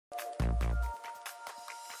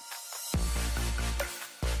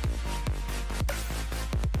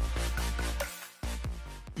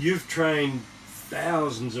You've trained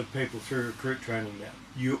thousands of people through recruit training now.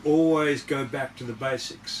 You always go back to the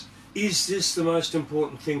basics. Is this the most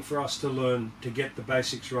important thing for us to learn, to get the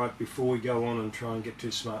basics right before we go on and try and get too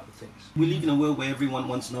smart with things? We live in a world where everyone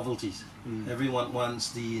wants novelties. Everyone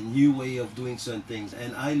wants the new way of doing certain things.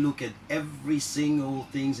 And I look at every single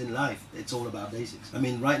things in life, it's all about basics. I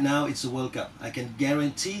mean, right now it's the World Cup. I can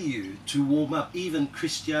guarantee you, to warm up, even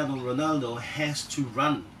Cristiano Ronaldo has to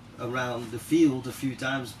run around the field a few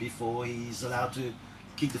times before he's allowed to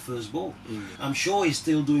kick the first ball. I'm sure he's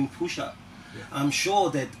still doing push-up. Yeah. I'm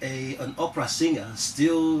sure that an opera singer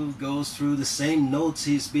still goes through the same notes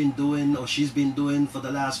he's been doing or she's been doing for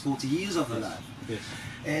the last 40 years of her life. Yes.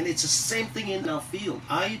 And it's the same thing in our field.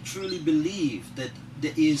 I truly believe that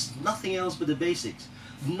there is nothing else but the basics.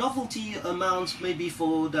 Novelty amounts maybe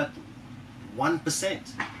for that 1%.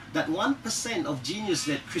 That 1% of genius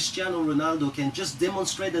that Cristiano Ronaldo can just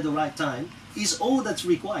demonstrate at the right time is all that's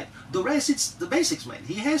required. The rest, it's the basics, mate.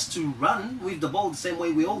 He has to run with the ball the same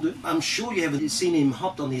way we all do. I'm sure you haven't seen him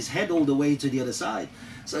hopped on his head all the way to the other side.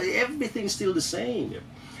 So everything's still the same. Yep.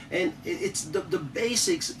 And it's the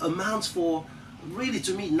basics amounts for, really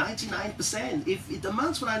to me, 99%. If it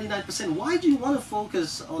amounts for 99%, why do you want to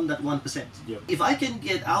focus on that 1%? Yep. If I can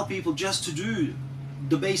get our people just to do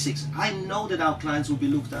the basics, I know that our clients will be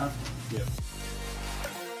looked after. Yep.